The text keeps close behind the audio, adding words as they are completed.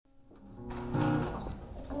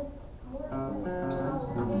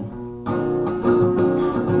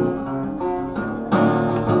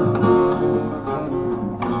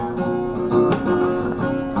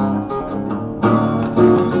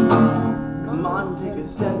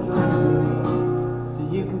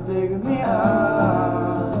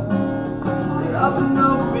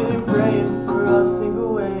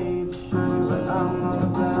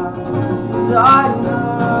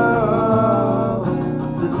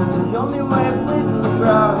Show me where place in the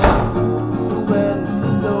crowd. When this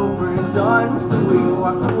is over and done, we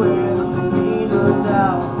walk away, there'll be no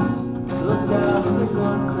doubt. Let's down, the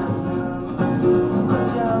ghost set down. Let's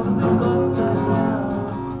down, the ghost set down.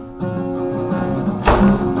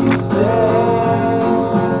 You say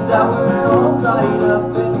that we're all tied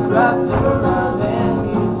up and wrapped around and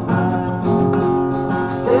you sigh.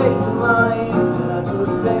 States of mind, but at the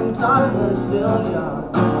same time we're still young.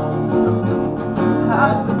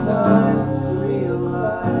 Had the time to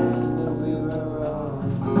realize that we were wrong.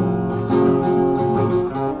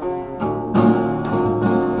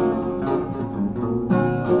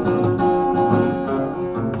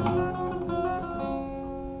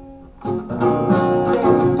 Say if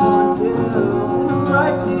you want to,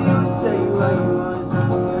 right to you, tell you how you want to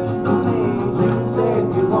special me. You can say if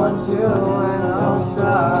you want to, and I'll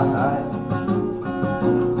try.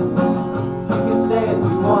 You can say if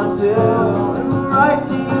you want to, right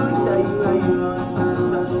to you, tell you how you want to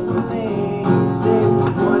special me. Say if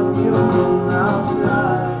you want to, and I'll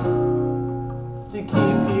try to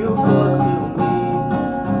keep you close to me,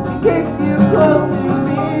 to keep you close to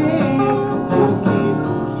me, to keep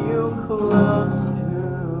you close to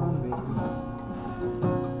me.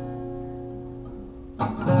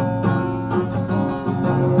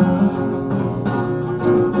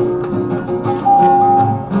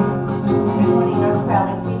 Good morning, North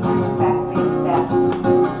Carolina teachers, faculty, and staff.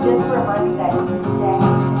 Just a reminder that today,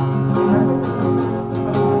 the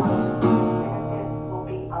representatives will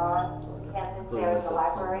be on campus there in the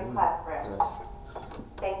library classroom.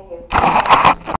 Thank you.